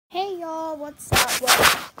y'all, what's up? Welcome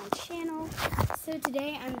to my channel. So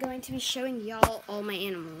today I'm going to be showing y'all all my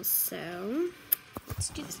animals. So let's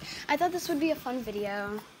do this. I thought this would be a fun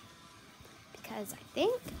video because I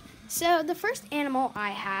think so. The first animal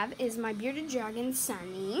I have is my bearded dragon,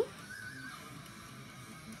 Sunny.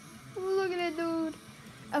 Look at it, dude.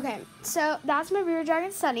 Okay, so that's my bearded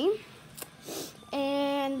dragon, Sunny,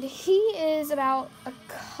 and he is about a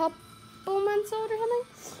couple months old or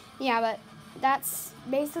something. Yeah, but that's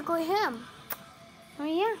basically him. Oh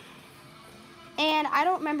yeah. And I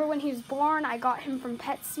don't remember when he was born. I got him from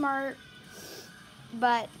PetSmart.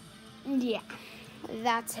 But yeah,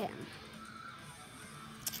 that's him.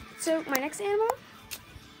 So my next animal,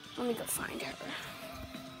 let me go find her.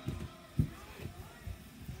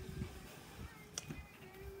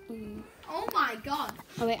 Oh my god.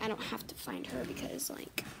 Oh wait, I don't have to find her because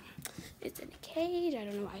like it's in a cage. I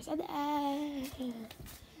don't know why I said that.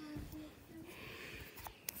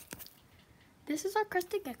 This is our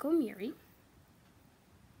crested gecko, Miri.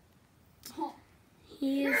 Oh.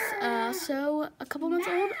 He is so a couple months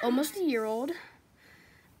old, almost a year old.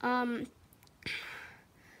 And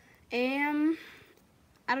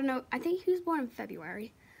I don't know. I think he was born in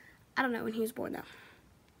February. I don't know when he was born though.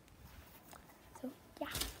 So yeah.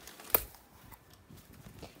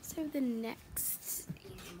 So the next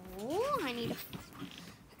animal, I need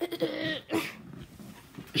a.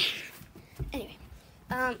 Anyway.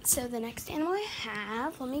 So the next animal I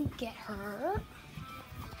have, let me get her.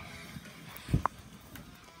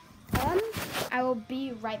 I will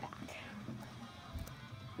be right back.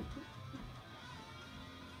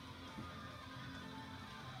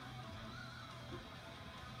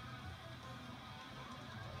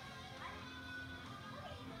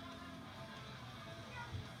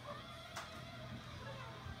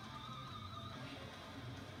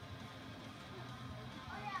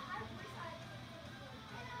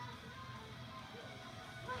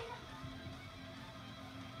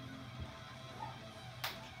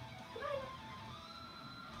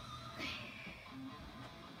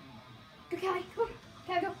 Go, Callie, come on.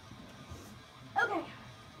 Callie, go. Okay.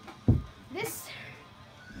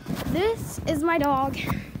 This is my dog,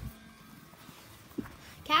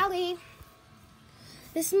 Callie.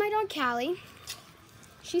 This is my dog, Callie.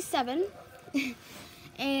 She's 7.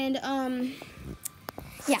 And,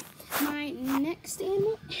 yeah. My next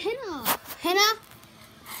animal, Henna. Henna?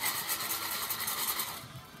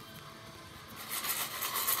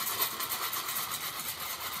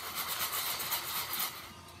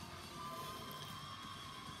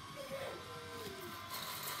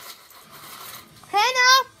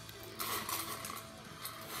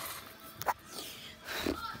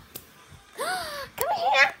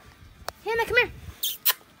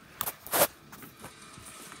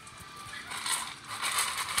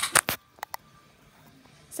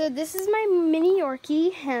 So this is my mini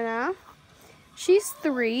Yorkie, Henna. She's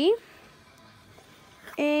 3.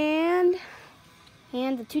 And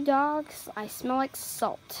the 2 dogs, I smell like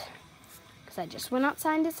salt. Because I just went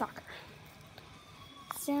outside and did soccer.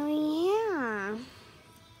 So yeah.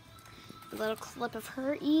 A little clip of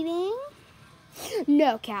her eating.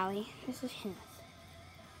 No, Callie. This is Henna's.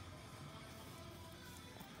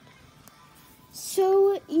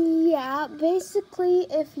 So yeah, basically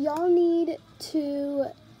if y'all need to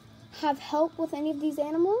have help with any of these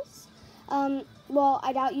animals, well,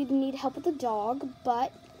 I doubt you'd need help with the dog,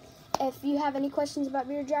 but if you have any questions about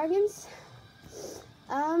bearded dragons,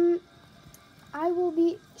 I will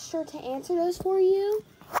be sure to answer those for you.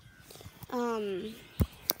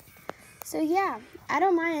 So yeah, I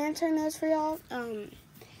don't mind answering those for y'all.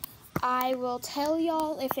 I will tell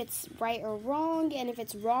y'all if it's right or wrong, and if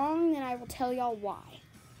it's wrong, then I will tell y'all why.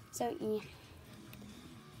 So yeah.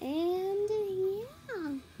 And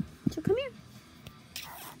yeah. So come here.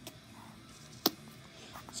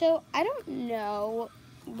 So I don't know.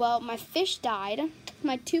 Well, my fish died.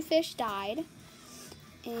 My 2 fish died.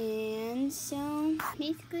 And so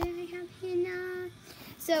basically I have Henna.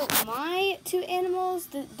 So my 2 animals,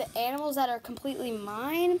 the animals that are completely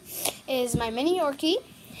mine, is my mini Yorkie,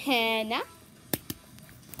 Henna.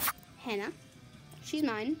 She's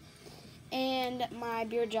mine. And my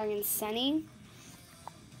bearded dragon, Sunny.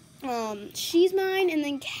 She's mine, and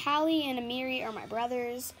then Callie and Amiri are my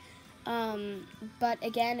brothers. But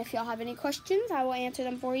again, if y'all have any questions, I will answer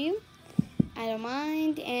them for you. I don't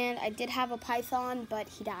mind. And I did have a python, but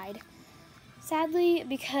he died, sadly,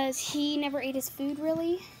 because he never ate his food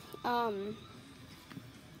really.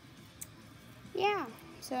 Yeah,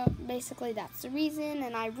 so basically that's the reason.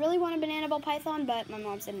 And I really want a banana ball python, but my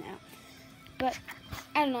mom said no. But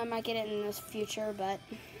I don't know, I might get it in the future, but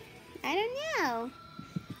I don't know.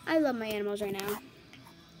 I love my animals right now.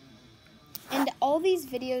 all these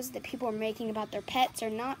videos that people are making about their pets are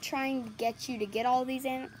not trying to get you to get all these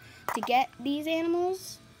these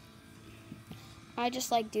animals. I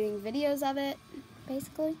just like doing videos of it,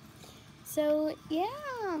 basically. So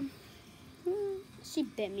yeah, she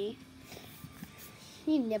bit me.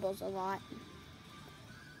 She nibbles a lot.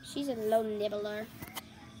 She's a low nibbler.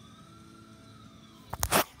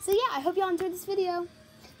 So yeah, I hope y'all enjoyed this video.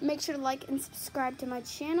 Make sure to like and subscribe to my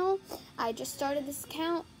channel. I just started this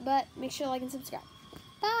account, but make sure to like and subscribe.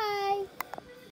 Bye!